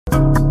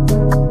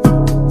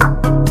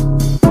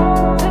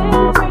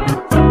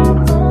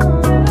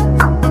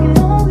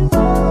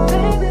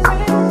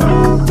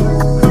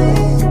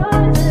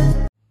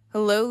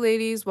Hello,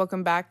 ladies.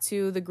 Welcome back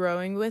to the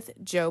Growing with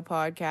Joe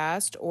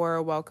podcast,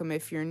 or welcome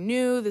if you're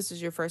new. This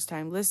is your first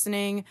time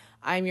listening.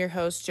 I'm your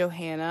host,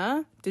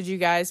 Johanna. Did you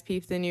guys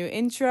peep the new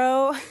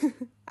intro?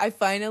 I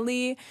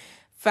finally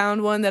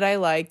found one that I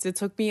liked. It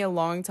took me a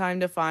long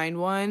time to find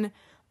one.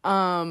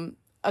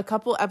 A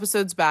couple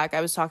episodes back, I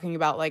was talking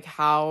about like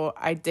how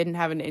I didn't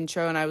have an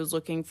intro and I was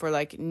looking for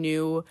like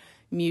new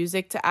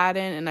music to add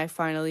in, and I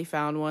finally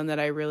found one that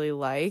I really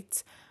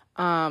liked.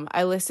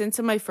 I listened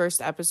to my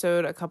first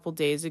episode a couple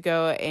days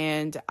ago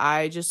and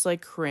I just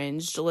like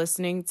cringed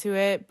listening to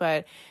it,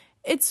 but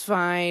it's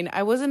fine.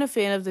 I wasn't a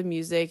fan of the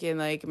music and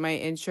like my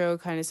intro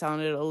kind of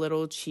sounded a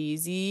little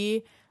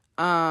cheesy.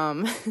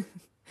 And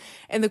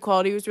the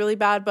quality was really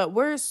bad, but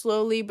we're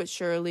slowly but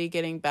surely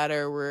getting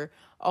better. We're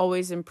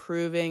always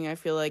improving. I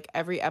feel like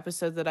every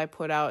episode that I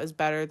put out is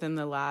better than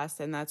the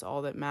last, and that's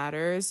all that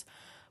matters.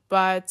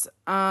 But,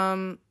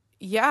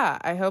 yeah,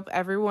 I hope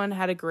everyone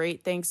had a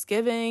great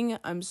Thanksgiving.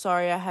 I'm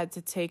sorry I had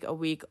to take a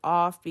week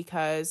off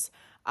because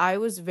I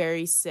was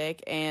very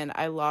sick and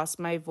I lost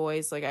my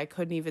voice. Like, I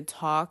couldn't even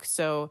talk.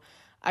 So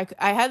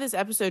I had this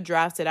episode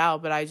drafted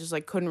out, but I just,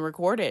 like, couldn't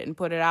record it and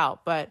put it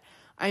out. But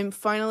I'm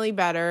finally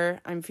better.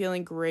 I'm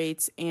feeling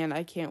great, and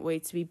I can't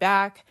wait to be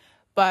back.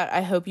 But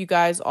I hope you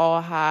guys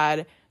all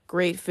had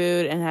great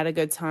food and had a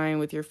good time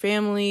with your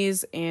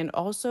families and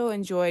also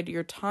enjoyed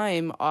your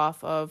time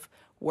off of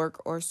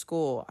work or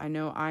school. I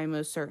know I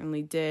most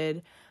certainly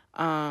did.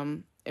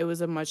 It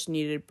was a much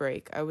needed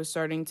break. I was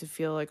starting to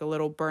feel like a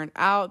little burnt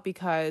out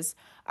because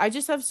I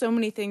just have so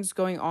many things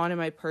going on in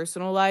my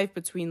personal life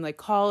between like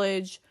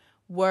college,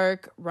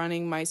 work,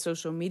 running my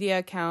social media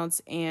accounts,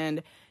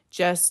 and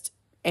just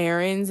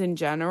errands in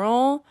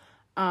general.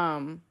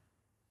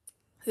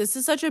 This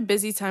is such a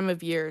busy time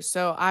of year,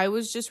 so I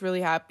was just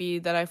really happy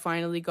that I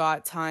finally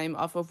got time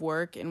off of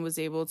work and was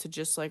able to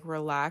just like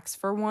relax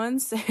for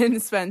once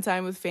and spend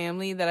time with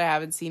family that I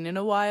haven't seen in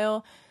a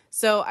while.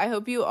 So I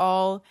hope you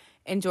all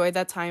enjoyed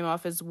that time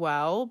off as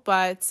well.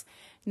 But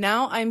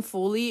now I'm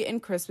fully in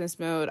Christmas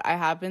mode. I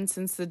have been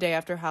since the day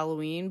after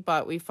Halloween,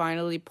 but we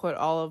finally put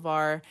all of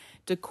our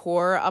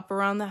decor up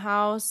around the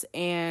house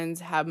and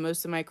have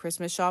most of my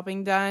Christmas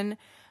shopping done.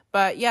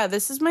 But yeah,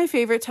 this is my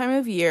favorite time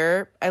of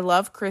year. I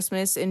love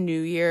Christmas and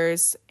New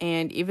Year's.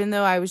 And even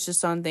though I was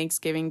just on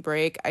Thanksgiving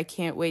break, I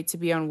can't wait to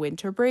be on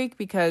winter break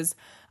because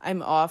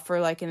I'm off for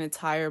like an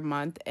entire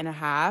month and a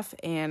half.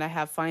 And I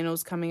have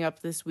finals coming up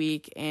this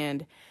week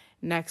and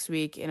next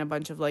week and a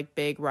bunch of like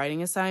big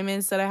writing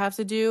assignments that I have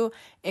to do.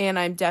 And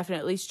I'm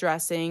definitely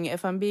stressing,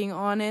 if I'm being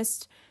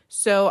honest.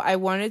 So I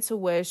wanted to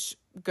wish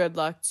good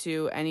luck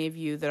to any of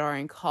you that are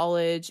in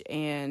college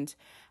and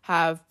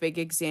have big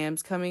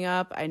exams coming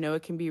up. I know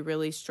it can be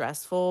really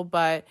stressful,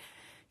 but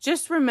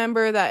just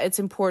remember that it's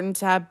important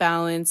to have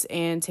balance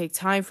and take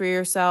time for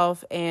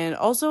yourself, and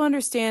also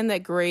understand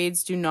that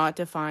grades do not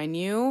define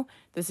you.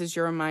 This is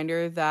your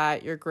reminder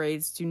that your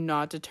grades do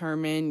not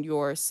determine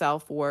your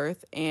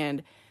self-worth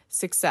and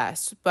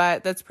success.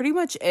 But that's pretty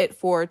much it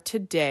for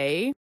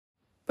today.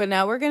 But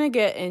now we're going to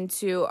get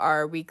into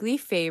our weekly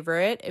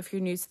favorite. If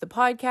you're new to the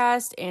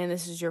podcast and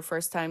this is your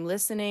first time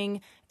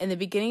listening, in the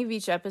beginning of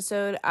each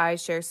episode, I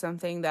share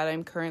something that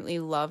I'm currently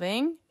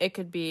loving. It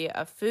could be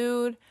a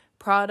food,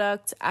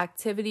 product,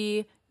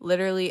 activity,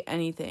 literally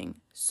anything.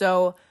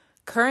 So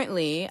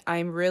currently,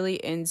 I'm really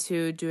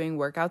into doing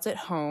workouts at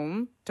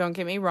home. Don't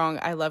get me wrong,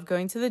 I love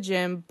going to the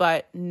gym,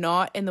 but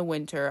not in the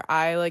winter.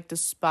 I like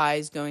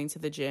despise going to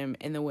the gym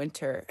in the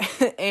winter.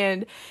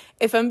 And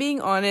if I'm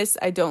being honest,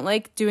 I don't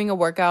like doing a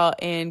workout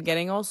and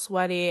getting all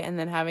sweaty and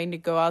then having to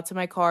go out to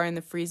my car in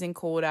the freezing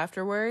cold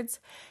afterwards.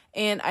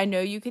 And I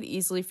know you could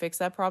easily fix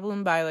that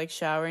problem by like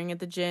showering at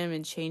the gym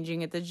and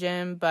changing at the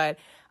gym, but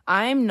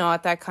I'm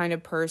not that kind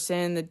of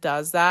person that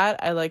does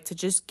that. I like to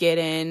just get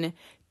in,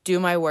 do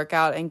my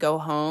workout, and go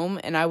home,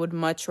 and I would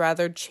much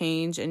rather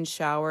change and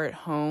shower at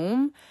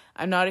home.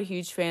 I'm not a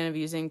huge fan of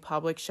using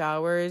public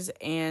showers,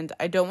 and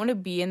I don't want to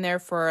be in there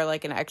for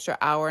like an extra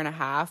hour and a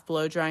half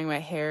blow drying my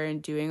hair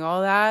and doing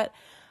all that.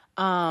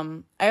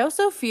 I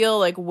also feel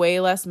like way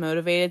less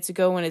motivated to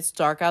go when it's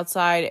dark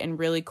outside and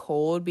really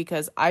cold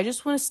because I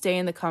just want to stay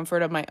in the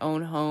comfort of my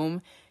own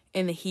home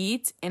in the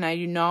heat, and I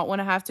do not want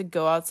to have to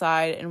go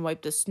outside and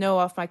wipe the snow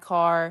off my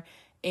car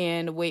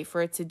and wait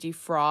for it to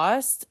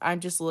defrost.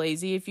 I'm just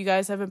lazy, if you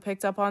guys haven't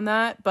picked up on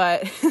that.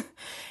 But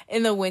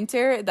in the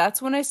winter,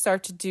 that's when I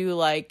start to do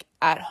like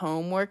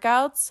at-home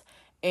workouts.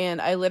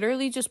 And I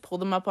literally just pull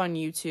them up on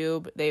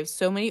YouTube. They have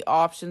so many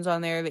options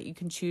on there that you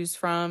can choose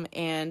from.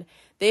 And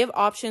they have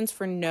options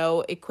for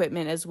no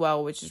equipment as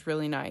well, which is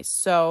really nice.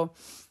 So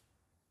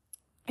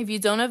if you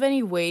don't have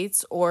any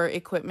weights or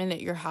equipment at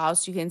your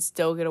house, you can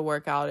still get a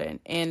workout in.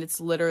 And it's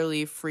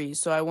literally free.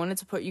 So I wanted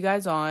to put you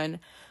guys on.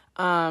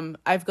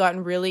 I've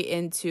gotten really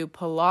into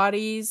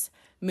Pilates.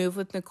 Move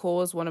with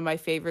Nicole is one of my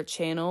favorite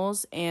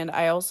channels. And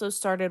I also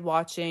started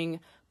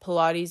watching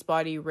Pilates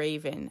Body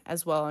Raven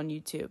as well on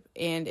YouTube.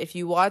 And if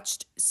you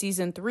watched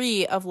season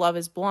 3 of Love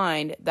is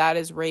Blind, that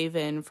is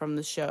Raven from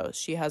the show.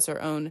 She has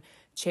her own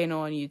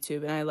channel on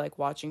YouTube, and I like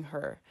watching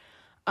her.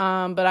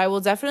 But I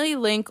will definitely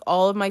link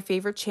all of my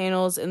favorite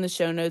channels in the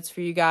show notes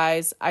for you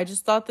guys. I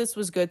just thought this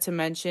was good to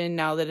mention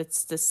now that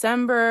it's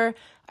December.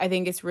 I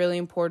think it's really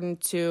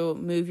important to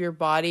move your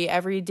body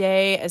every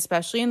day,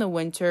 especially in the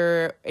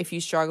winter if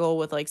you struggle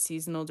with like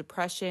seasonal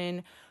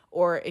depression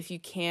or if you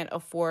can't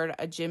afford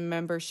a gym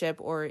membership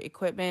or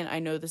equipment. I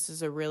know this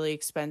is a really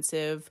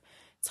expensive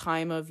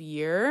time of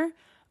year.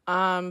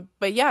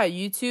 But yeah,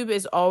 YouTube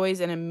is always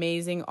an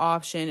amazing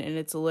option and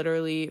it's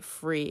literally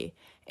free.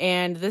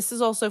 And this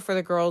is also for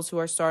the girls who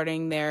are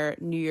starting their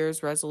New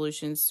Year's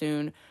resolutions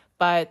soon.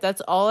 But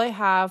that's all I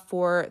have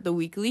for the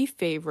weekly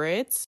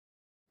favorites.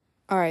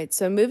 All right,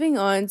 so moving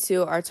on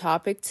to our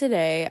topic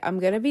today, I'm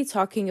going to be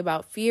talking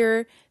about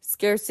fear,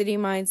 scarcity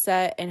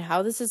mindset, and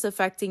how this is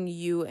affecting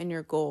you and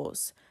your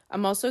goals.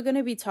 I'm also going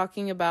to be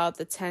talking about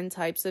the 10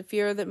 types of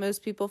fear that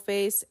most people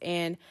face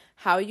and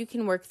how you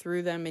can work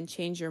through them and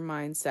change your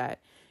mindset.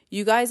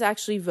 You guys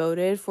actually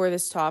voted for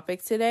this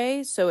topic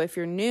today, so if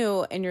you're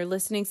new and you're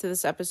listening to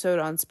this episode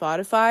on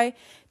Spotify,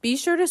 be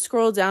sure to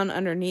scroll down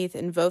underneath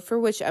and vote for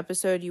which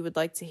episode you would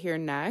like to hear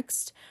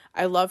next.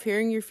 I love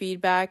hearing your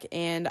feedback,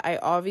 and I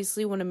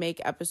obviously want to make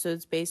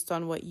episodes based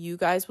on what you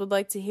guys would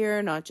like to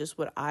hear, not just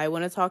what I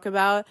want to talk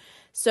about.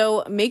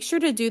 So make sure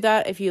to do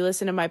that if you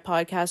listen to my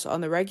podcast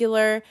on the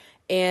regular,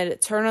 and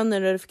turn on the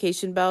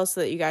notification bell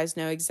so that you guys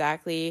know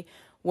exactly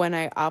when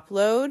I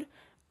upload.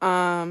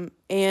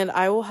 And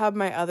I will have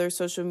my other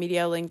social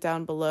media linked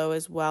down below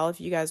as well if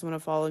you guys want to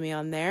follow me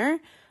on there.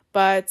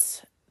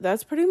 But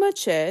that's pretty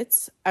much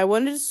it. I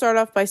wanted to start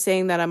off by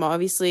saying that I'm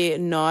obviously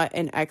not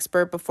an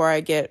expert before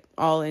I get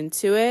all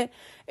into it.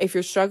 If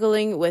you're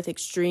struggling with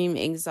extreme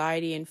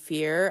anxiety and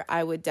fear,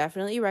 I would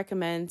definitely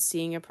recommend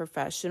seeing a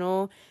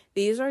professional.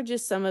 These are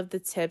just some of the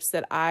tips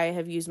that I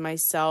have used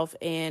myself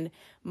and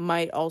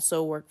might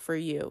also work for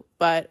you,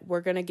 but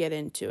we're going to get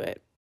into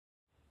it.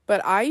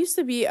 But I used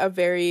to be a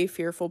very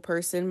fearful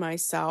person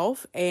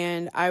myself,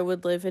 and I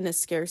would live in a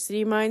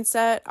scarcity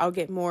mindset. I'll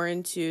get more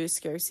into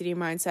scarcity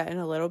mindset in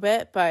a little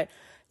bit, but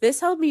this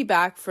held me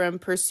back from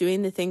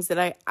pursuing the things that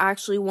I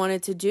actually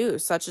wanted to do,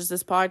 such as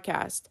this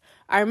podcast.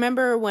 I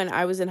remember when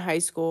I was in high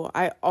school,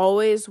 I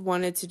always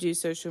wanted to do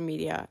social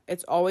media.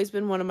 It's always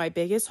been one of my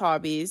biggest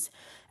hobbies.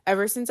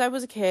 Ever since I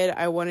was a kid,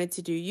 I wanted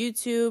to do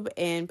YouTube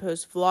and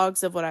post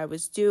vlogs of what I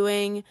was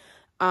doing.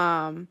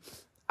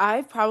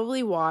 I've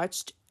probably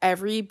watched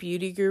every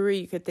beauty guru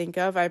you could think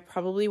of. I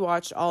probably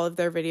watched all of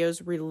their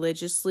videos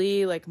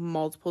religiously, like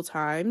multiple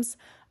times.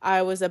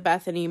 I was a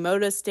Bethany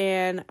Moda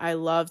stan. I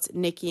loved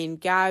Nikki and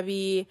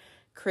Gabby,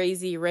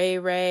 Crazy Ray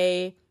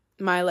Ray,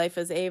 My Life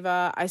as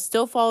Ava. I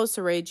still follow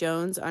Saray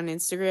Jones on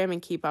Instagram and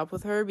keep up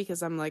with her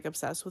because I'm like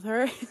obsessed with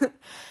her.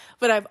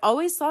 But I've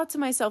always thought to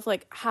myself,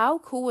 like, how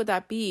cool would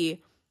that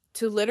be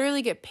to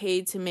literally get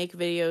paid to make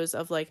videos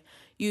of like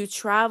you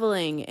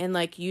traveling and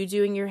like you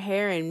doing your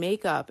hair and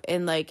makeup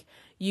and like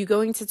you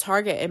going to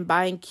Target and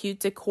buying cute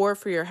decor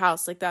for your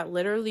house. Like that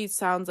literally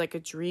sounds like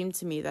a dream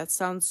to me. That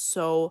sounds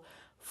so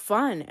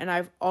fun. And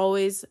I've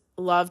always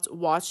loved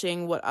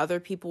watching what other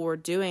people were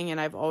doing,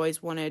 and I've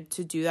always wanted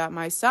to do that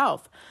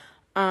myself.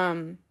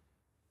 And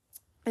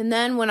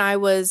then when I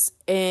was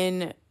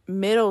in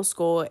middle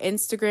school,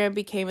 Instagram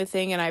became a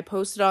thing, and I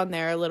posted on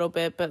there a little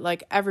bit, but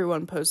like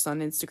everyone posts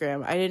on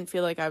Instagram. I didn't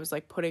feel like I was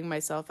like putting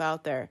myself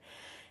out there.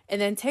 And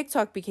then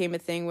TikTok became a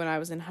thing when I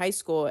was in high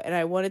school, and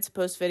I wanted to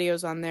post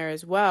videos on there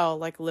as well,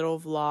 like little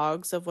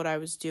vlogs of what I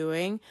was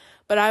doing.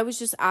 But I was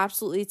just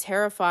absolutely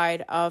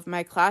terrified of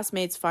my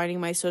classmates finding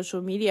my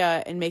social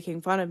media and making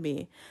fun of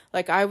me.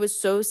 Like I was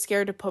so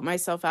scared to put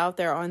myself out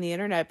there on the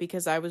internet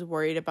because I was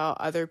worried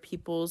about other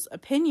people's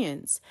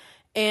opinions.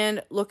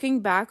 And looking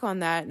back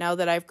on that, now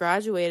that I've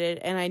graduated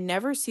and I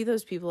never see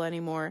those people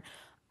anymore,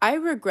 I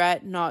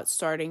regret not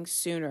starting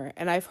sooner.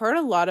 And I've heard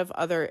a lot of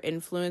other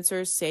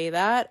influencers say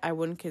that. I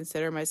wouldn't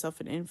consider myself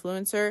an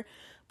influencer,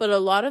 but a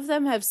lot of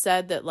them have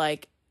said that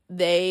like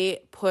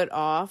they put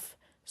off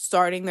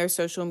starting their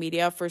social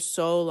media for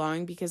so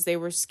long because they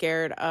were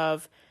scared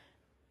of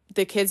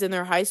the kids in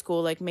their high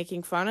school like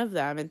making fun of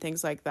them and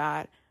things like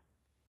that.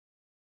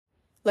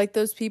 Like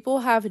those people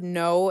have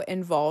no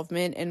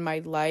involvement in my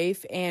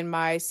life and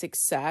my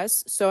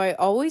success. So I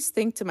always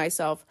think to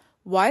myself,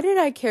 why did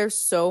I care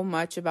so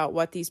much about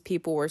what these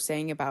people were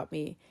saying about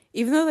me?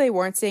 Even though they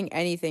weren't saying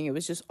anything, it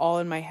was just all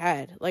in my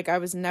head. Like I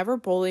was never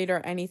bullied or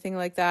anything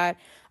like that.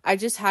 I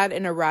just had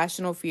an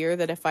irrational fear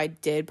that if I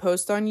did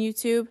post on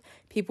YouTube,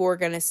 people were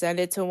going to send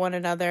it to one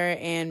another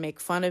and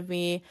make fun of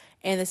me.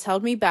 And this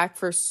held me back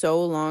for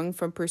so long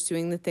from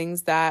pursuing the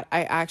things that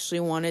I actually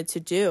wanted to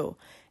do.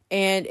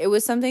 And it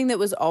was something that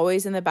was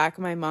always in the back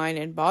of my mind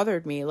and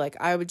bothered me. Like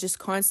I would just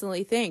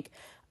constantly think,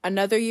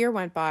 another year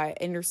went by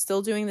and you're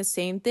still doing the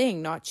same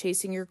thing, not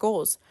chasing your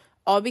goals,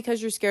 all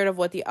because you're scared of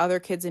what the other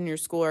kids in your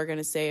school are going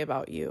to say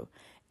about you.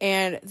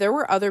 And there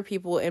were other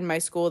people in my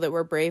school that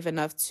were brave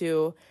enough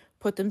to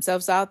put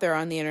themselves out there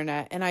on the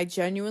internet, and I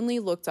genuinely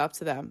looked up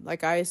to them.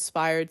 Like, I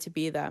aspired to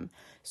be them.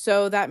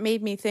 So that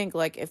made me think,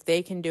 like, if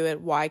they can do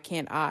it, why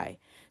can't I?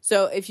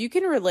 So if you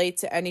can relate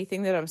to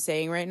anything that I'm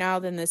saying right now,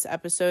 then this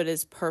episode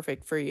is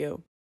perfect for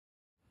you.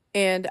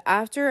 And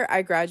after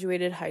I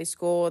graduated high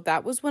school,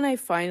 that was when I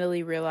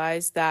finally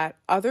realized that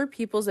other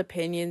people's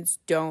opinions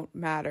don't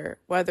matter.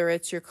 Whether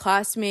it's your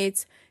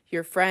classmates,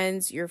 your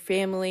friends, your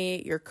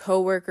family, your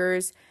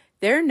coworkers,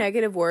 their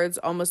negative words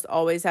almost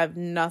always have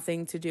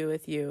nothing to do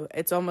with you.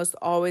 It's almost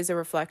always a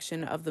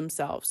reflection of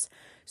themselves.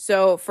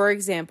 So, for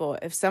example,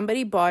 if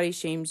somebody body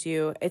shames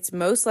you, it's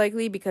most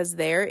likely because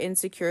they're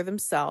insecure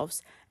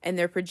themselves and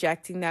they're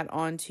projecting that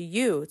onto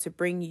you to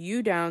bring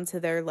you down to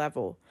their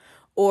level.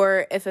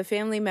 Or if a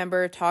family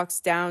member talks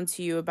down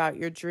to you about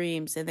your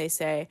dreams and they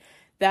say,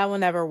 that will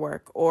never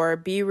work, or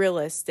be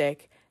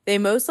realistic, they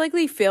most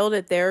likely failed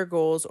at their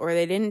goals or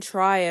they didn't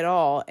try at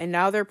all, and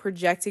now they're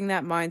projecting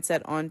that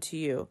mindset onto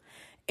you.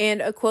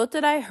 And a quote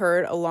that I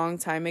heard a long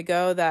time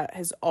ago that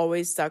has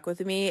always stuck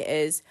with me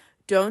is,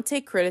 don't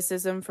take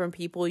criticism from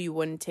people you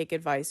wouldn't take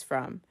advice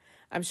from.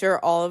 I'm sure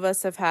all of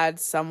us have had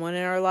someone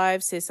in our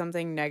lives say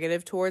something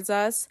negative towards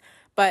us,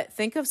 but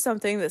think of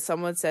something that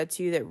someone said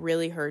to you that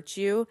really hurt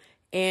you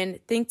and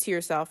think to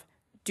yourself,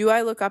 do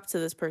I look up to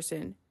this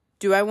person?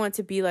 Do I want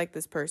to be like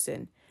this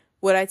person?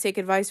 Would I take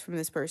advice from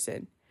this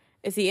person?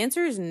 If the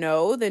answer is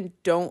no, then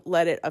don't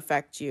let it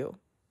affect you.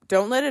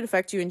 Don't let it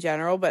affect you in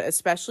general, but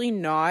especially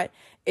not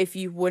if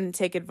you wouldn't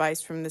take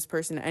advice from this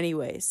person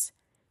anyways.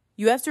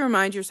 You have to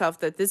remind yourself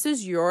that this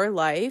is your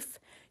life.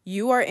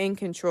 You are in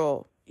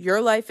control.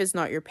 Your life is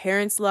not your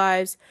parents'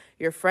 lives,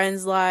 your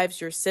friends'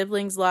 lives, your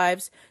siblings'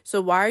 lives.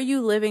 So why are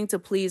you living to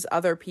please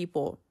other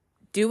people?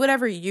 Do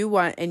whatever you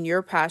want and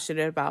you're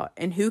passionate about.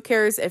 And who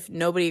cares if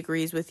nobody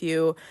agrees with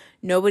you,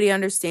 nobody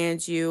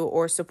understands you,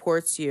 or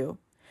supports you?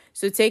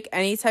 So take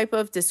any type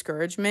of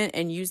discouragement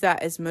and use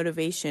that as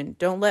motivation.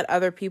 Don't let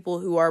other people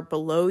who are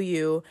below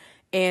you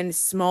and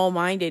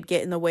small-minded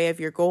get in the way of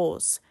your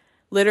goals.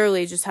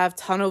 Literally just have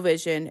tunnel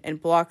vision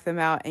and block them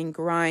out and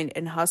grind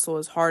and hustle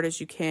as hard as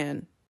you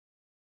can.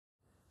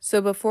 So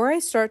before I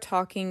start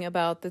talking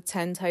about the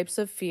 10 types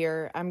of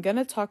fear, I'm going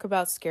to talk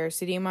about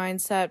scarcity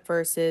mindset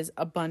versus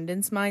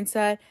abundance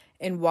mindset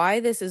and why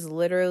this is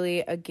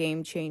literally a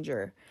game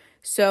changer.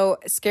 So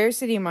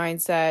scarcity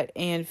mindset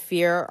and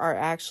fear are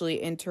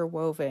actually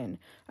interwoven.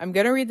 I'm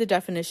going to read the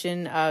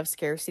definition of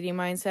scarcity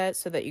mindset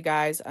so that you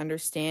guys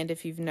understand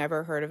if you've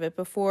never heard of it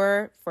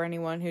before, for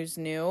anyone who's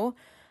new.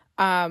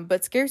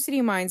 But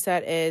scarcity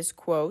mindset is,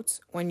 quote,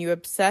 when you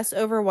obsess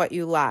over what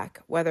you lack,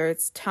 whether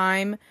it's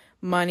time,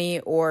 money,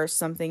 or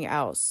something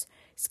else.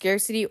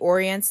 Scarcity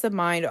orients the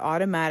mind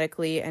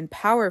automatically and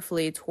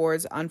powerfully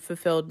towards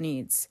unfulfilled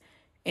needs.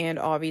 And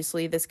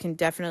obviously, this can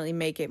definitely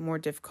make it more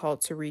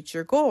difficult to reach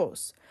your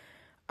goals.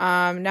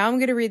 Now I'm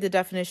going to read the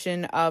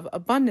definition of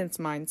abundance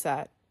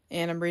mindset.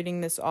 And I'm reading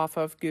this off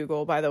of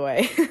Google, by the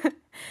way.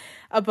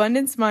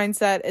 Abundance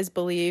mindset is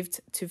believed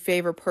to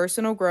favor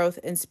personal growth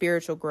and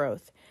spiritual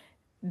growth.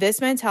 This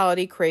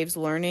mentality craves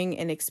learning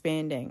and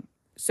expanding.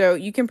 So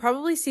you can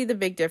probably see the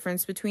big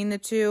difference between the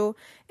two.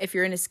 If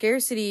you're in a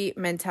scarcity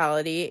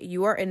mentality,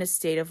 you are in a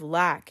state of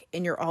lack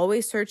and you're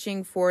always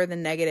searching for the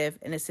negative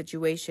in a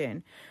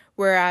situation.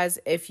 Whereas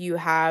if you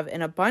have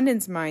an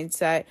abundance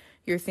mindset,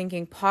 you're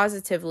thinking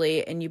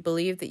positively and you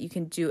believe that you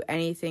can do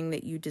anything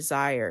that you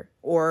desire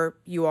or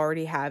you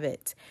already have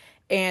it.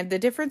 And the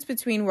difference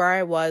between where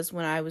I was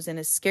when I was in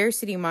a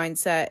scarcity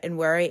mindset and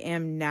where I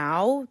am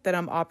now that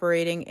I'm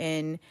operating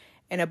in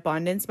an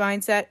abundance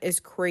mindset is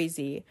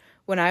crazy.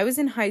 When I was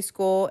in high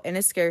school in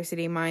a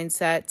scarcity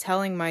mindset,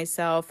 telling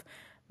myself,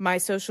 my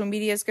social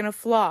media is going to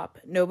flop.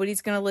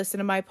 Nobody's going to listen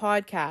to my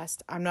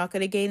podcast. I'm not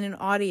going to gain an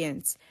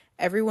audience.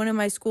 Everyone in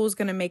my school is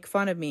going to make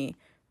fun of me.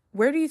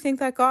 Where do you think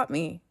that got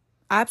me?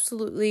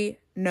 Absolutely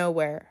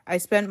nowhere. I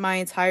spent my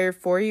entire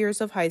 4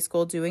 years of high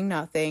school doing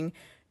nothing,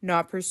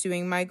 not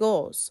pursuing my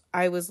goals.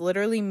 I was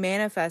literally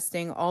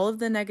manifesting all of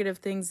the negative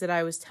things that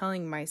I was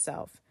telling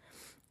myself.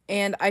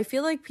 And I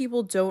feel like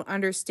people don't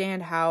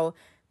understand how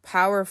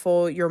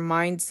powerful your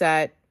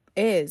mindset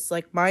is.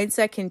 Like,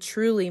 mindset can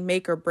truly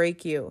make or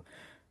break you.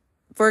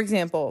 For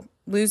example,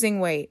 losing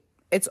weight.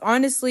 It's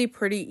honestly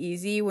pretty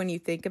easy when you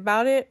think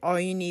about it. All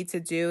you need to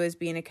do is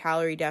be in a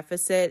calorie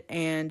deficit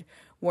and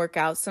work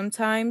out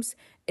sometimes.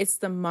 It's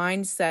the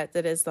mindset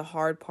that is the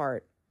hard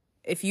part.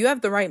 If you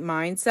have the right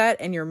mindset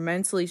and you're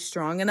mentally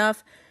strong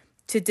enough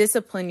to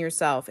discipline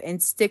yourself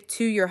and stick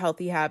to your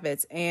healthy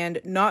habits and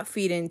not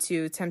feed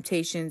into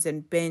temptations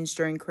and binge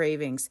during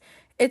cravings,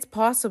 it's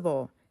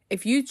possible.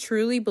 If you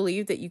truly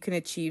believe that you can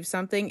achieve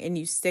something and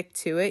you stick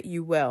to it,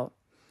 you will.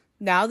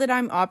 Now that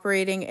I'm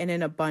operating in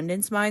an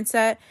abundance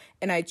mindset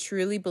and I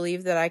truly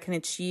believe that I can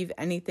achieve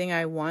anything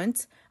I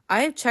want,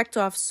 I have checked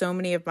off so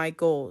many of my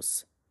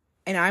goals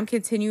and I'm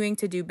continuing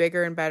to do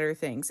bigger and better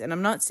things. And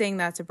I'm not saying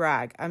that to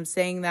brag. I'm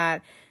saying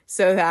that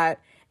so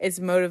that it's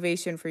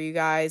motivation for you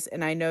guys.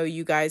 And I know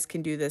you guys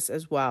can do this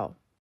as well.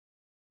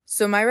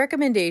 So my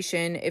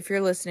recommendation, if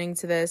you're listening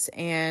to this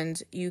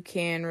and you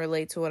can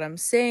relate to what I'm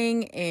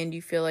saying and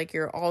you feel like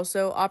you're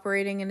also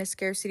operating in a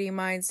scarcity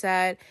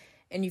mindset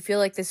and you feel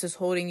like this is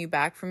holding you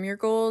back from your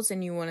goals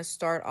and you want to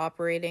start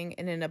operating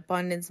in an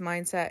abundance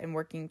mindset and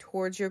working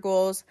towards your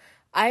goals,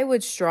 I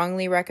would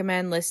strongly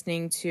recommend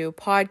listening to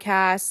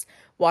podcasts,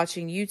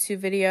 watching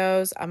YouTube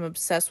videos. I'm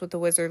obsessed with The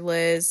Wizard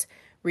Liz.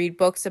 Read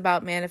books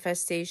about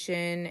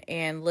manifestation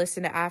and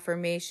listen to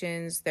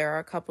affirmations. There are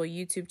a couple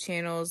YouTube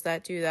channels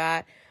that do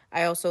that.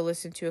 I also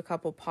listen to a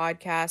couple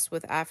podcasts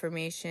with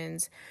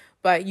affirmations,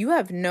 but you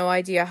have no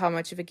idea how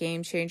much of a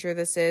game changer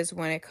this is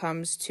when it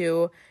comes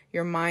to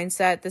your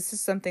mindset. This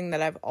is something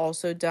that I've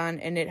also done,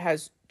 and it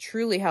has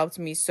truly helped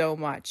me so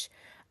much.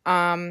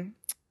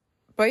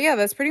 But yeah,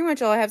 that's pretty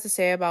much all I have to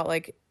say about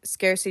like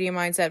scarcity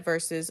mindset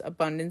versus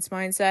abundance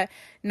mindset.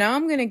 Now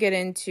I'm going to get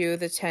into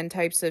the 10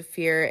 types of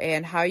fear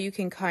and how you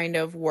can kind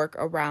of work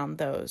around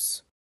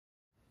those.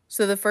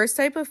 So the first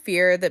type of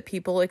fear that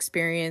people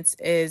experience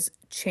is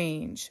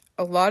change.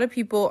 A lot of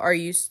people are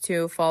used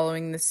to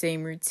following the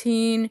same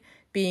routine,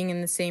 being in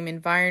the same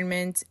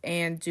environment,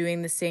 and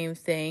doing the same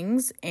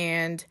things,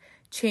 and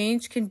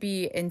change can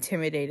be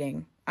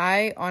intimidating.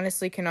 I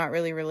honestly cannot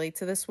really relate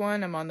to this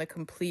one. I'm on the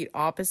complete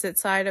opposite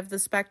side of the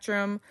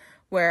spectrum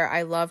where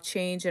I love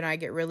change and I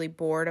get really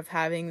bored of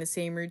having the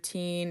same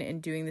routine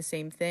and doing the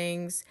same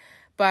things.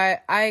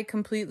 But I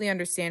completely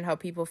understand how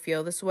people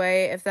feel this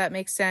way, if that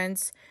makes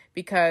sense,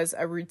 because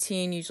a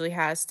routine usually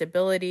has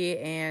stability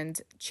and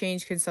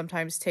change can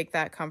sometimes take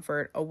that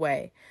comfort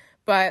away.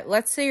 But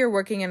let's say you're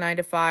working a 9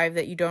 to 5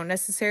 that you don't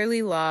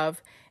necessarily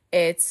love,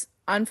 it's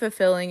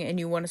unfulfilling, and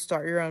you want to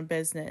start your own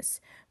business,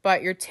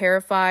 but you're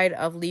terrified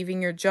of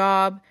leaving your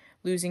job,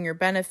 losing your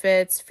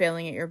benefits,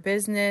 failing at your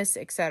business,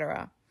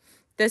 etc.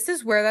 This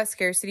is where that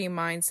scarcity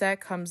mindset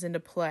comes into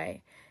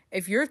play.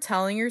 If you're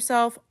telling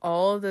yourself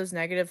all of those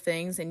negative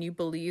things and you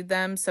believe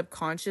them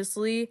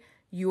subconsciously,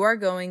 you are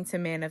going to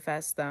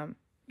manifest them.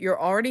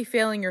 You're already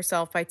failing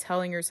yourself by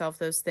telling yourself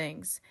those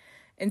things.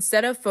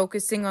 Instead of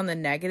focusing on the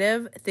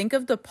negative, think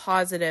of the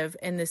positive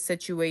in this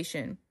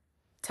situation.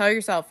 Tell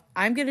yourself,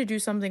 I'm going to do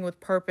something with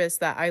purpose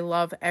that I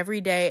love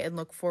every day and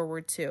look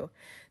forward to.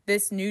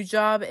 This new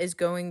job is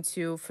going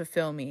to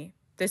fulfill me.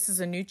 This is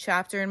a new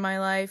chapter in my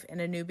life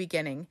and a new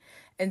beginning.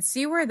 And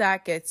see where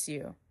that gets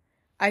you.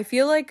 I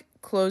feel like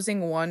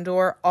closing one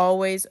door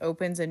always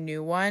opens a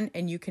new one,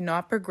 and you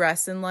cannot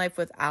progress in life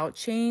without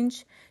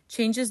change.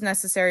 Change is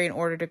necessary in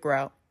order to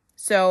grow.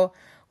 So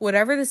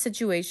whatever the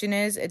situation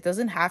is, it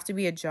doesn't have to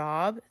be a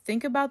job.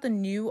 Think about the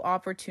new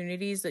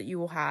opportunities that you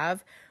will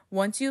have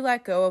once you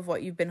let go of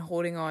what you've been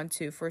holding on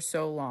to for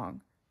so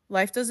long.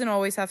 Life doesn't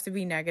always have to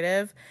be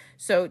negative,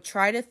 so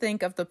try to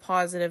think of the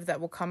positive that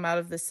will come out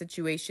of the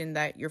situation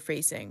that you're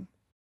facing.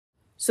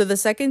 So the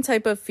second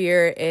type of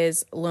fear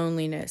is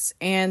loneliness.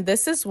 And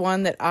this is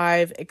one that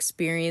I've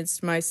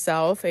experienced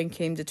myself and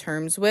came to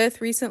terms with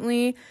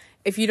recently.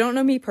 If you don't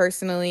know me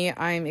personally,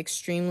 I'm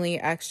extremely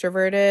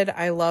extroverted.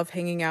 I love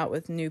hanging out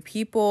with new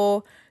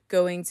people,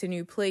 going to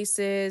new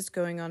places,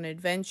 going on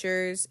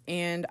adventures.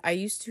 And I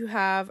used to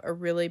have a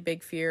really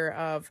big fear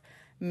of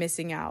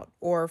missing out,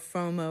 or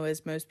FOMO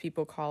as most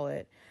people call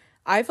it.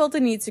 I felt a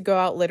need to go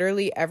out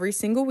literally every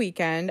single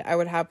weekend. I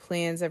would have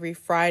plans every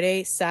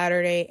Friday,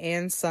 Saturday,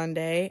 and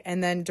Sunday.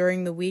 And then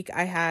during the week,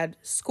 I had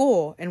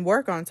school and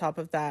work on top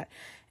of that.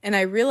 And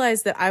I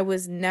realized that I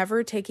was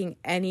never taking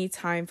any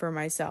time for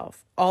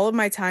myself. All of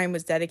my time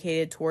was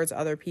dedicated towards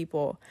other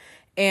people.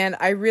 And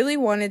I really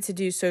wanted to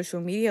do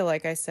social media,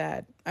 like I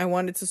said. I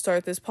wanted to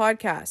start this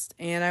podcast,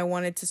 and I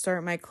wanted to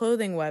start my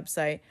clothing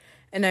website.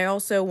 And I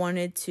also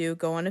wanted to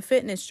go on a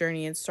fitness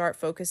journey and start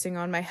focusing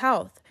on my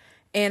health.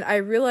 And I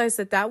realized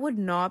that that would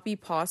not be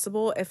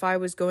possible if I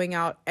was going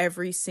out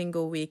every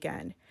single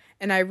weekend.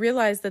 And I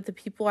realized that the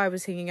people I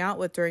was hanging out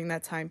with during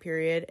that time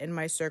period in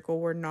my circle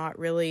were not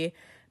really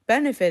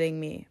benefiting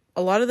me.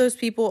 A lot of those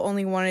people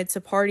only wanted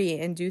to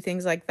party and do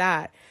things like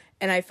that.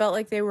 And I felt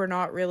like they were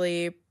not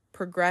really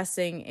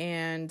progressing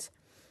and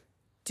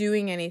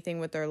doing anything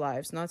with their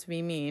lives. Not to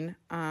be mean.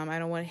 I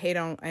don't want to hate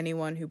on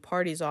anyone who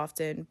parties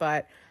often,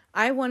 but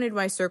I wanted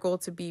my circle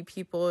to be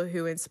people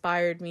who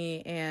inspired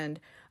me and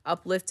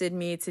uplifted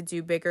me to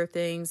do bigger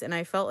things. And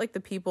I felt like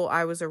the people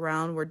I was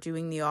around were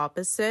doing the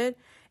opposite.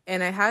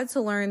 And I had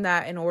to learn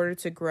that in order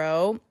to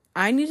grow,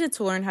 I needed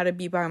to learn how to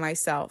be by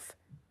myself,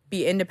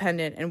 be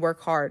independent, and work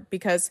hard,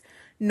 because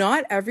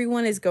not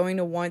everyone is going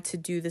to want to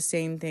do the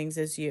same things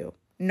as you.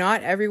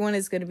 Not everyone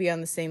is going to be on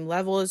the same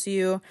level as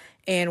you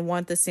and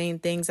want the same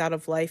things out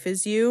of life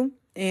as you.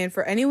 And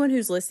for anyone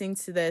who's listening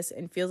to this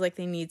and feels like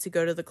they need to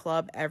go to the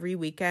club every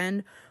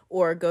weekend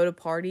or go to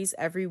parties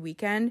every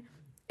weekend,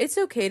 it's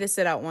okay to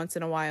sit out once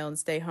in a while and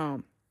stay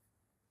home.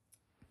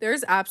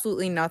 There's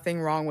absolutely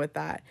nothing wrong with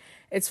that.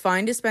 It's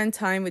fine to spend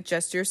time with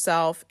just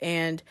yourself,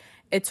 and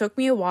it took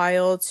me a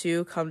while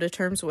to come to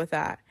terms with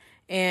that.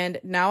 And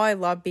now I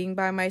love being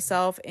by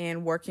myself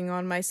and working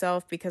on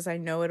myself because I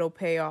know it'll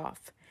pay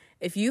off.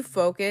 If you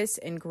focus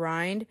and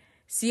grind,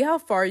 see how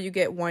far you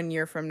get 1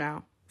 year from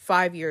now,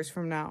 5 years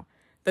from now.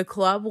 The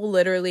club will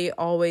literally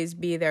always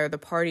be there. The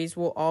parties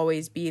will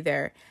always be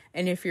there.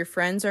 And if your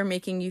friends are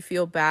making you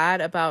feel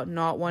bad about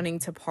not wanting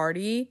to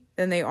party,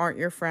 then they aren't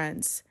your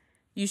friends.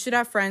 You should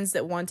have friends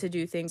that want to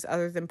do things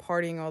other than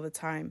partying all the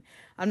time.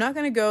 I'm not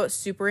going to go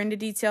super into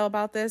detail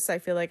about this. I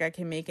feel like I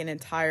can make an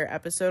entire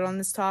episode on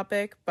this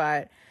topic,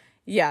 but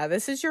yeah,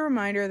 this is your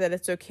reminder that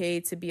it's okay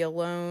to be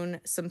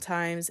alone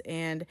sometimes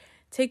and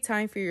take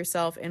time for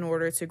yourself in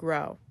order to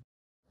grow.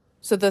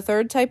 So the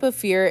third type of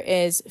fear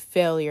is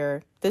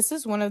failure. This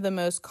is one of the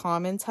most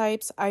common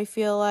types, I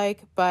feel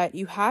like, but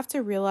you have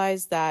to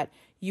realize that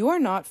you are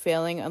not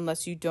failing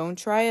unless you don't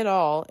try at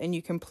all and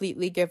you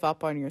completely give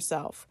up on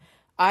yourself.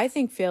 I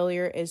think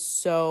failure is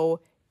so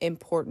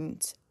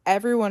important.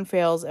 Everyone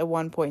fails at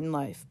one point in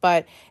life,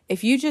 but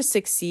if you just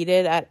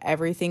succeeded at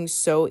everything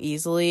so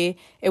easily,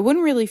 it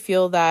wouldn't really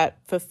feel that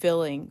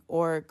fulfilling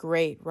or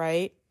great,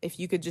 right? If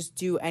you could just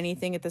do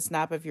anything at the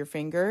snap of your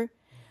finger.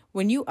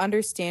 When you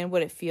understand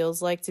what it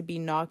feels like to be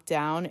knocked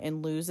down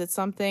and lose at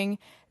something,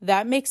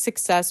 that makes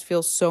success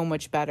feel so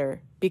much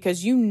better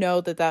because you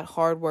know that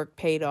hard work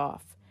paid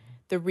off.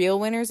 The real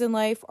winners in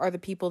life are the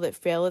people that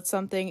fail at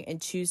something and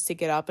choose to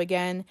get up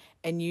again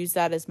and use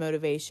that as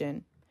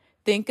motivation.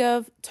 Think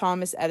of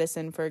Thomas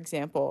Edison, for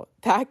example.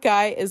 That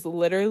guy is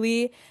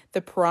literally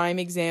the prime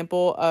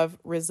example of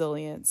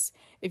resilience.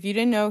 If you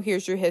didn't know,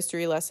 here's your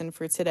history lesson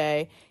for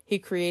today. He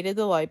created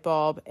the light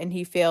bulb and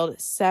he failed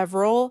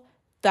several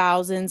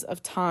thousands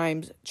of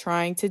times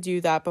trying to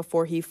do that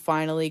before he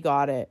finally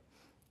got it.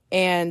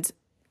 And,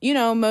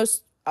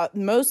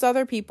 most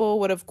other people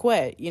would have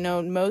quit.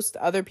 Most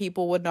other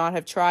people would not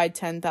have tried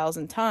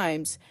 10,000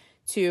 times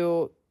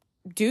to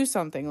do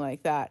something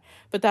like that.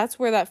 But that's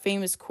where that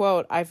famous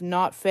quote, "I've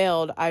not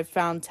failed, I've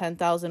found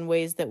 10,000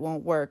 ways that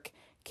won't work,"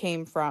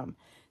 came from.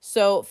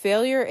 So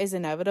failure is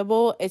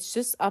inevitable. It's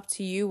just up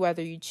to you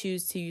whether you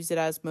choose to use it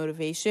as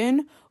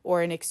motivation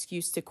or an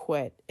excuse to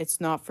quit.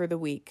 It's not for the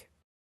weak.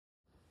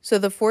 So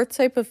the fourth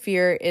type of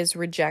fear is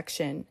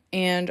rejection.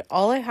 And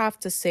all I have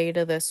to say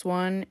to this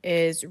one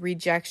is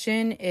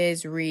rejection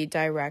is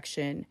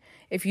redirection.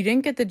 If you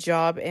didn't get the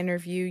job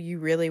interview you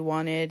really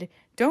wanted,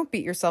 don't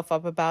beat yourself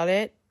up about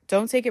it.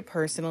 Don't take it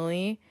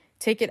personally.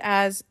 Take it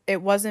as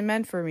it wasn't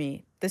meant for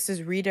me. This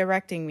is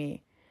redirecting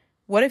me.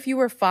 What if you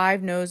were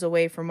 5 no's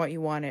away from what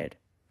you wanted?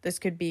 This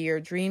could be your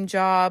dream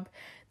job,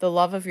 the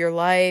love of your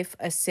life,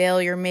 a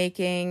sale you're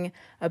making,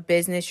 a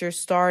business you're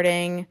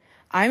starting.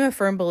 I'm a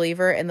firm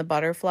believer in the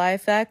butterfly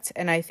effect,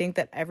 and I think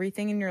that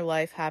everything in your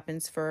life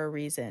happens for a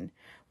reason.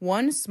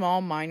 One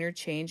small minor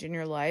change in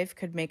your life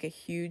could make a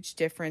huge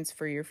difference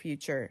for your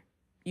future.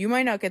 You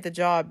might not get the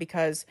job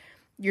because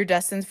you're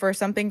destined for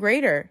something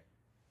greater.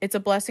 It's a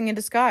blessing in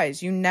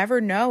disguise. You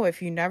never know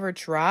if you never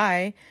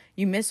try.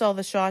 You miss all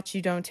the shots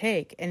you don't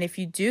take. And if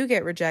you do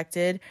get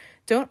rejected,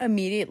 don't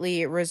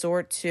immediately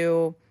resort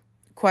to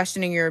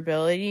questioning your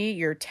ability,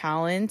 your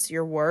talent,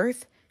 your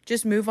worth.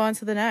 Just move on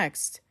to the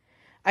next.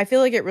 I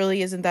feel like it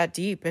really isn't that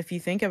deep if you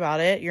think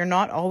about it. You're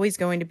not always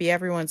going to be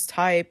everyone's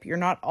type. You're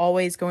not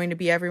always going to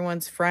be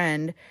everyone's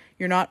friend.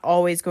 You're not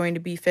always going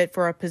to be fit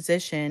for a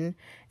position.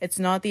 It's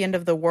not the end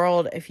of the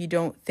world if you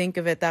don't think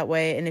of it that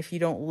way and if you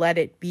don't let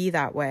it be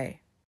that way.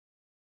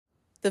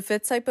 The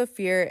fifth type of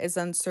fear is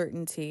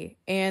uncertainty,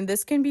 and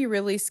this can be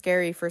really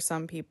scary for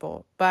some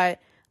people, but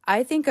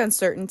I think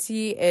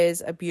uncertainty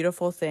is a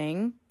beautiful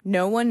thing.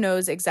 No one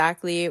knows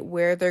exactly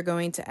where they're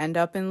going to end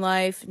up in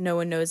life. No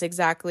one knows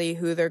exactly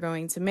who they're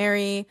going to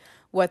marry,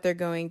 what they're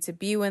going to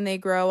be when they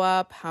grow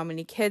up, how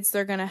many kids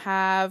they're going to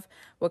have,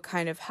 what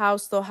kind of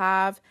house they'll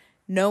have.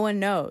 No one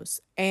knows.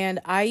 And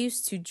I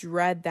used to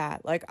dread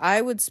that. Like,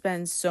 I would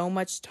spend so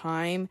much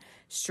time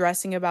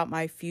stressing about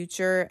my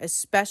future,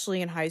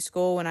 especially in high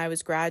school when I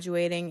was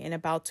graduating and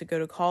about to go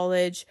to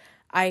college.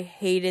 I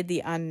hated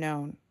the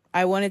unknown.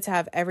 I wanted to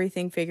have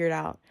everything figured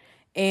out.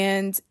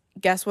 And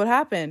guess what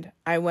happened?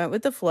 I went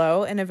with the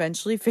flow and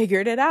eventually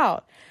figured it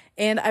out.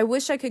 And I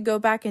wish I could go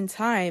back in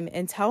time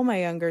and tell my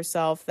younger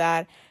self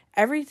that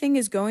everything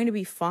is going to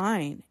be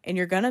fine and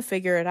you're going to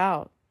figure it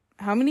out.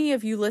 How many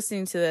of you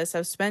listening to this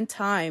have spent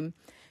time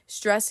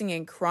stressing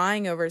and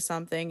crying over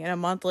something and a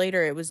month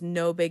later it was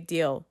no big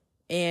deal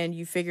and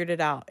you figured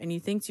it out and you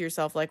think to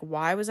yourself, like,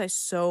 why was I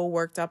so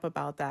worked up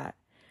about that?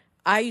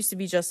 I used to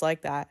be just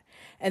like that.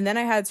 And then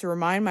I had to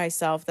remind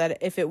myself that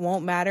if it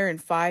won't matter in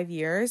 5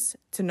 years,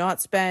 to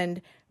not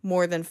spend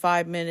more than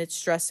 5 minutes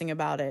stressing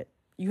about it.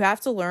 You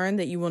have to learn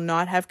that you will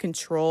not have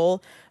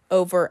control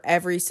over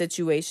every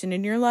situation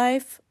in your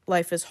life.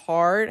 Life is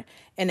hard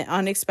and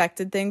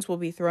unexpected things will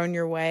be thrown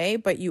your way,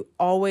 but you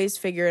always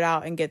figure it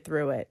out and get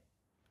through it.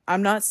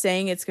 I'm not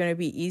saying it's going to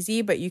be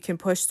easy, but you can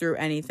push through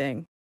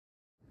anything.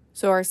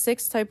 So our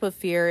sixth type of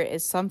fear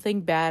is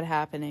something bad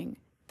happening.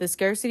 The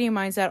scarcity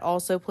mindset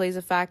also plays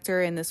a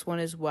factor in this one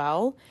as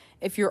well.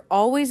 If you're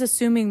always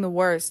assuming the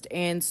worst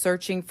and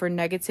searching for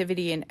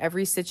negativity in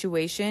every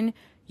situation,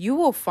 you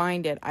will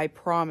find it, I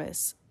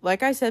promise.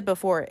 Like I said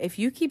before, if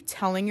you keep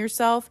telling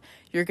yourself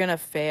you're going to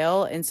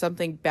fail and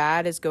something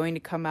bad is going to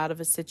come out of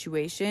a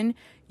situation,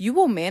 you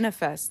will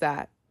manifest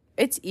that.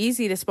 It's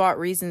easy to spot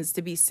reasons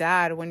to be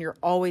sad when you're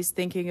always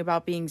thinking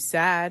about being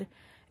sad.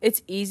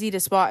 It's easy to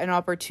spot an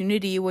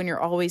opportunity when you're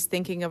always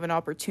thinking of an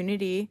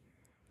opportunity.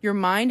 Your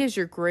mind is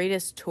your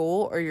greatest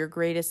tool or your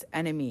greatest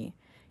enemy.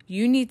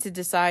 You need to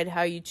decide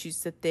how you choose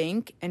to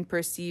think and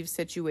perceive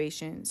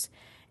situations.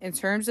 In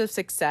terms of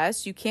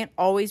success, you can't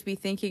always be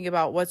thinking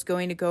about what's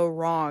going to go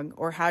wrong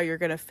or how you're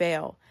going to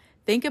fail.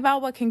 Think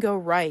about what can go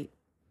right.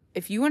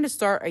 If you want to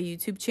start a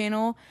YouTube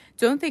channel,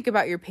 don't think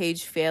about your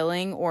page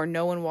failing or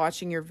no one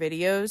watching your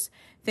videos.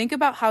 Think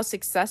about how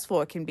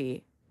successful it can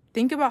be.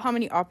 Think about how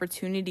many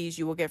opportunities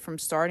you will get from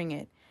starting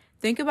it.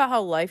 Think about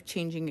how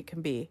life-changing it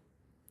can be.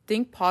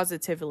 Think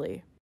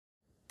positively.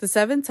 The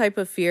seventh type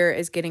of fear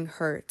is getting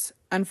hurt.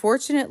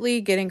 Unfortunately,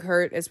 getting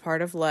hurt is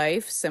part of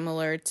life,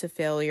 similar to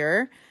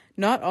failure.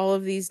 Not all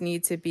of these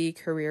need to be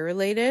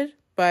career-related,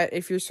 but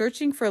if you're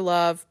searching for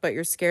love, but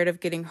you're scared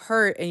of getting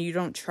hurt and you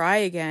don't try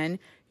again,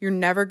 you're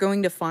never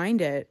going to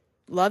find it.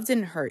 Love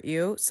didn't hurt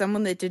you.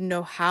 Someone that didn't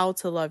know how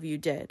to love you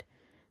did.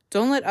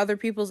 Don't let other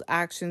people's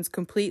actions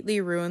completely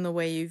ruin the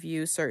way you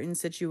view certain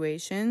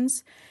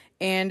situations.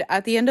 And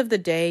at the end of the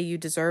day, you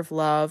deserve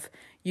love.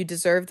 You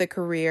deserve the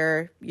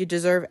career. You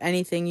deserve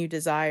anything you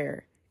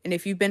desire. And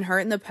if you've been hurt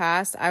in the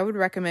past, I would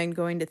recommend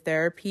going to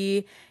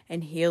therapy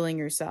and healing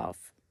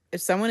yourself.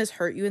 If someone has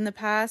hurt you in the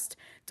past,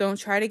 don't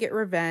try to get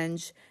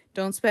revenge.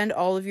 Don't spend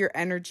all of your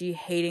energy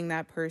hating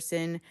that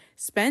person.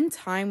 Spend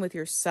time with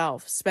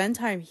yourself. Spend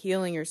time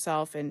healing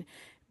yourself and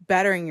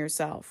bettering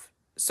yourself.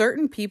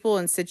 Certain people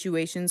and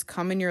situations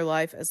come in your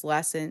life as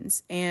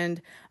lessons,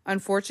 and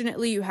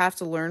unfortunately, you have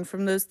to learn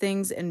from those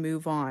things and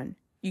move on.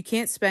 You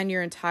can't spend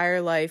your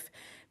entire life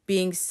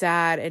being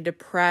sad and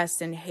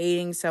depressed and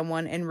hating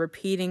someone and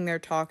repeating their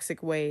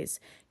toxic ways.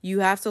 You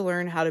have to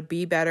learn how to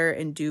be better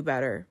and do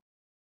better.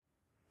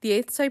 The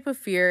eighth type of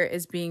fear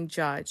is being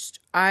judged.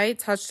 I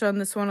touched on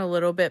this one a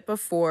little bit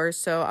before,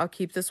 so I'll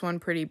keep this one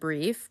pretty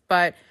brief,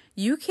 but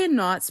you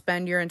cannot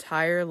spend your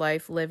entire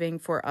life living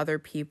for other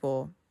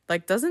people.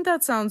 Like, doesn't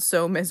that sound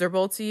so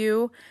miserable to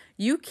you?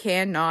 You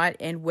cannot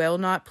and will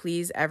not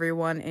please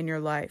everyone in your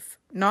life.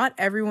 Not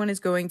everyone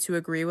is going to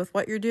agree with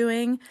what you're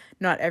doing.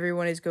 Not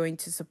everyone is going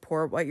to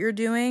support what you're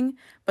doing,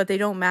 but they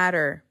don't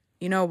matter.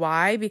 You know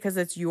why? Because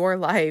it's your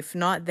life,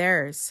 not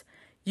theirs.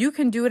 You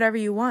can do whatever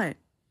you want.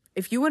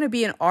 If you want to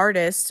be an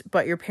artist,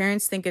 but your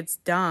parents think it's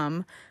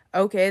dumb,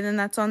 okay, then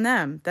that's on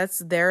them. That's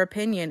their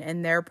opinion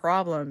and their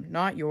problem,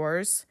 not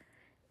yours.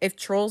 If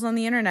trolls on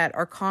the internet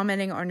are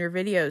commenting on your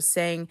videos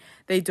saying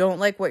they don't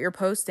like what you're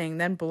posting,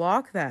 then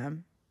block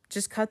them.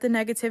 Just cut the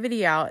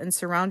negativity out and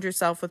surround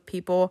yourself with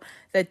people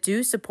that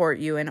do support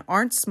you and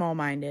aren't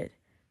small-minded.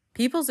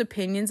 People's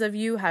opinions of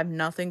you have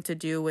nothing to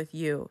do with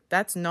you.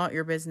 That's not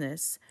your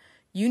business.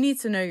 You need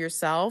to know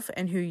yourself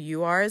and who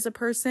you are as a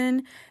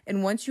person,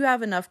 and once you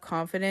have enough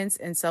confidence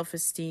and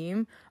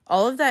self-esteem,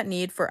 all of that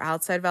need for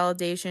outside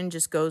validation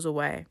just goes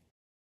away.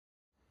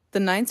 The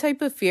ninth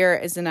type of fear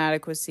is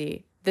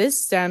inadequacy. This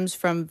stems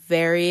from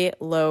very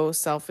low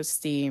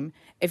self-esteem.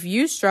 If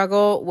you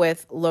struggle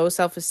with low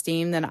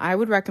self-esteem, then I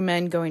would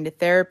recommend going to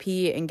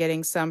therapy and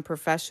getting some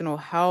professional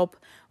help.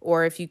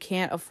 Or if you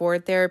can't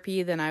afford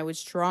therapy, then I would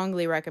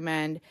strongly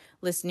recommend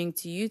listening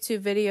to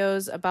YouTube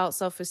videos about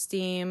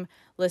self-esteem,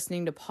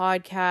 listening to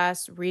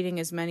podcasts, reading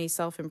as many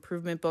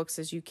self-improvement books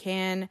as you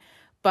can.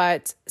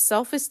 But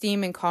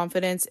self-esteem and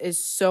confidence is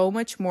so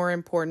much more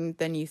important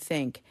than you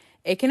think.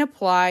 It can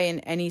apply in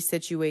any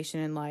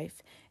situation in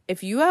life.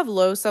 If you have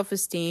low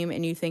self-esteem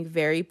and you think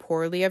very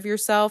poorly of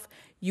yourself,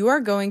 you are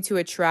going to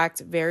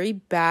attract very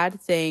bad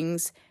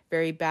things,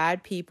 very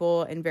bad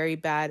people, and very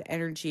bad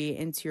energy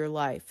into your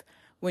life.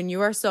 When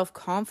you are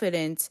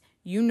self-confident,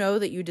 you know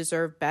that you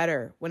deserve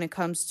better when it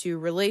comes to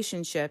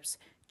relationships,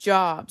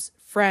 jobs,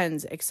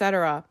 friends,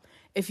 etc.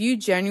 If you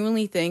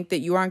genuinely think that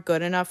you aren't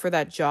good enough for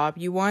that job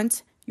you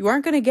want, you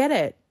aren't going to get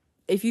it.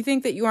 If you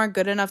think that you aren't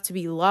good enough to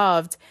be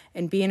loved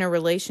and be in a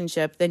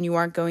relationship, then you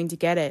aren't going to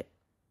get it.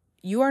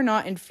 You are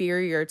not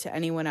inferior to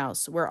anyone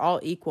else. We're all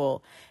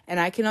equal.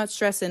 And I cannot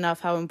stress enough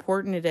how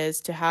important it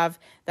is to have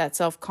that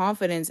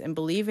self-confidence and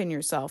believe in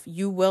yourself.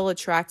 You will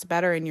attract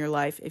better in your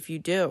life if you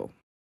do.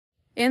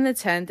 And the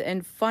 10th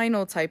and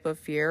final type of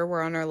fear,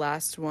 we're on our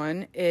last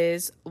one,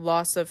 is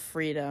loss of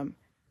freedom.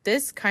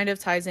 This kind of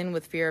ties in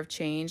with fear of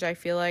change. I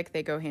feel like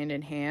they go hand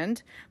in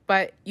hand.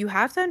 But you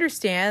have to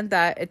understand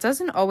that it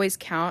doesn't always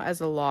count as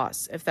a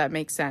loss, if that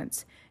makes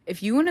sense.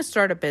 If you want to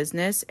start a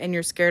business and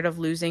you're scared of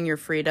losing your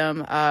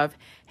freedom of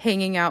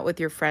hanging out with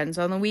your friends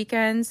on the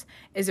weekends,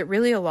 is it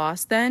really a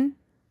loss then?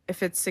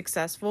 If it's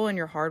successful and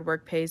your hard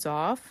work pays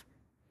off?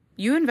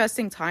 You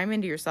investing time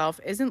into yourself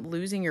isn't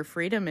losing your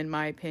freedom, in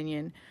my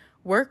opinion.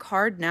 Work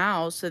hard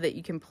now so that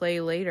you can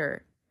play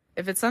later.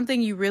 If it's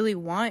something you really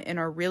want and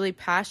are really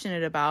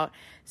passionate about,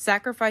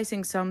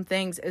 sacrificing some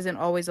things isn't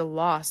always a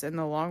loss in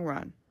the long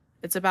run.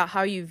 It's about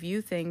how you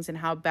view things and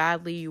how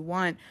badly you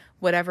want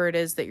whatever it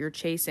is that you're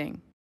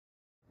chasing.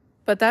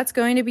 But that's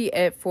going to be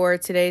it for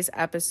today's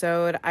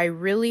episode. I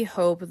really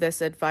hope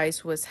this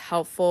advice was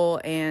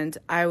helpful, and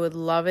I would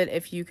love it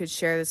if you could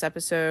share this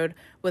episode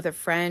with a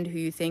friend who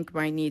you think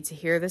might need to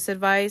hear this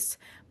advice.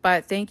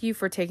 But thank you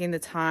for taking the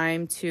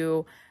time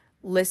to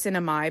listen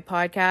to my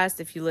podcast.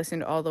 If you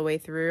listened all the way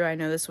through, I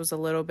know this was a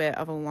little bit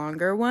of a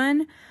longer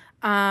one.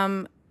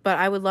 But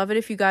I would love it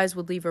if you guys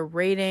would leave a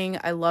rating.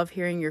 I love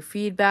hearing your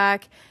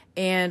feedback.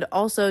 And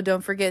also,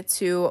 don't forget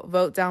to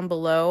vote down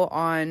below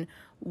on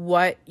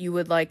what you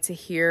would like to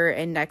hear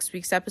in next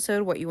week's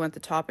episode, what you want the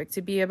topic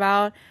to be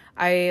about.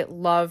 I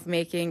love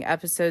making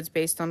episodes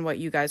based on what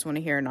you guys want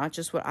to hear, not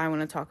just what I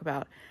want to talk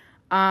about.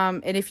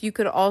 And if you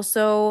could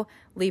also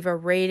leave a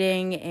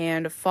rating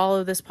and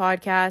follow this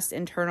podcast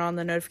and turn on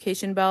the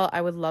notification bell,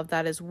 I would love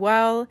that as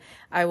well.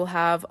 I will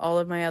have all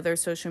of my other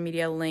social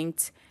media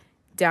linked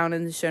down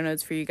in the show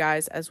notes for you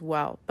guys as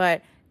well.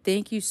 But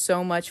thank you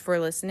so much for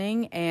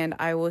listening, and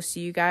I will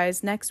see you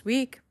guys next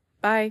week.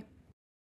 Bye.